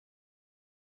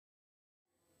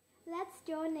Let's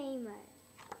draw Nemo.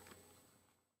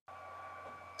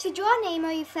 To draw Nemo,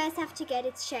 you first have to get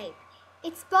its shape.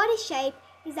 Its body shape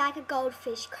is like a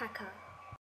goldfish cracker.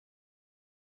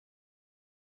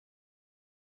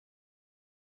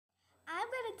 I'm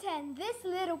going to turn this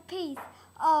little piece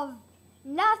of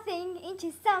nothing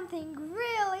into something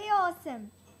really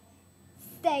awesome.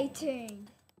 Stay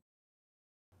tuned.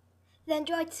 Then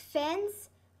draw its fins,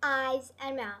 eyes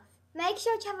and mouth. Make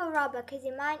sure to have a rubber because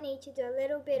you might need to do a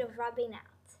little bit of rubbing out.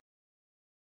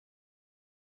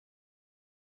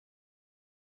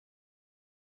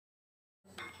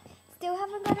 Still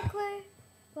haven't got a clue?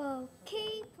 Well,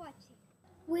 keep watching.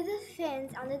 With the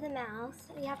fins under the mouth,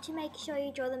 you have to make sure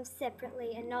you draw them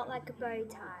separately and not like a bow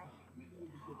tie.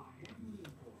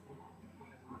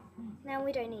 Now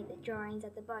we don't need the drawings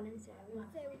at the bottom, so we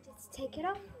just take it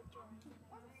off.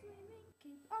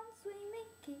 Keep on swimming,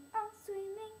 keep on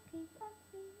swimming, keep on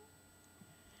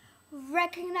swimming.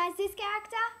 Recognize this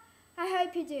character? I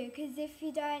hope you do, because if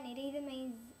you don't, it either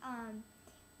means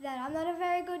that I'm not a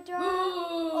very good drawer,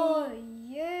 or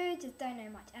you just don't know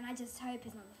much, and I just hope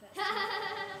it's not the first time.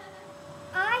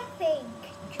 I think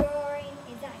drawing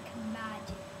is like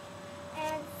magic,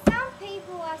 and some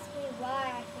people ask me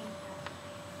why I think that.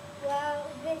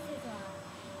 Well, this is why.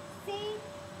 See,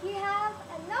 you have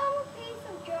a normal piece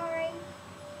of drawing.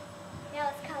 Now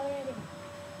let's color it in.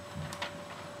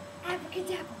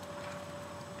 Abracadabra.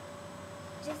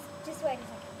 Just wait a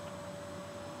second.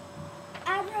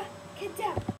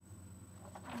 Abracadabra.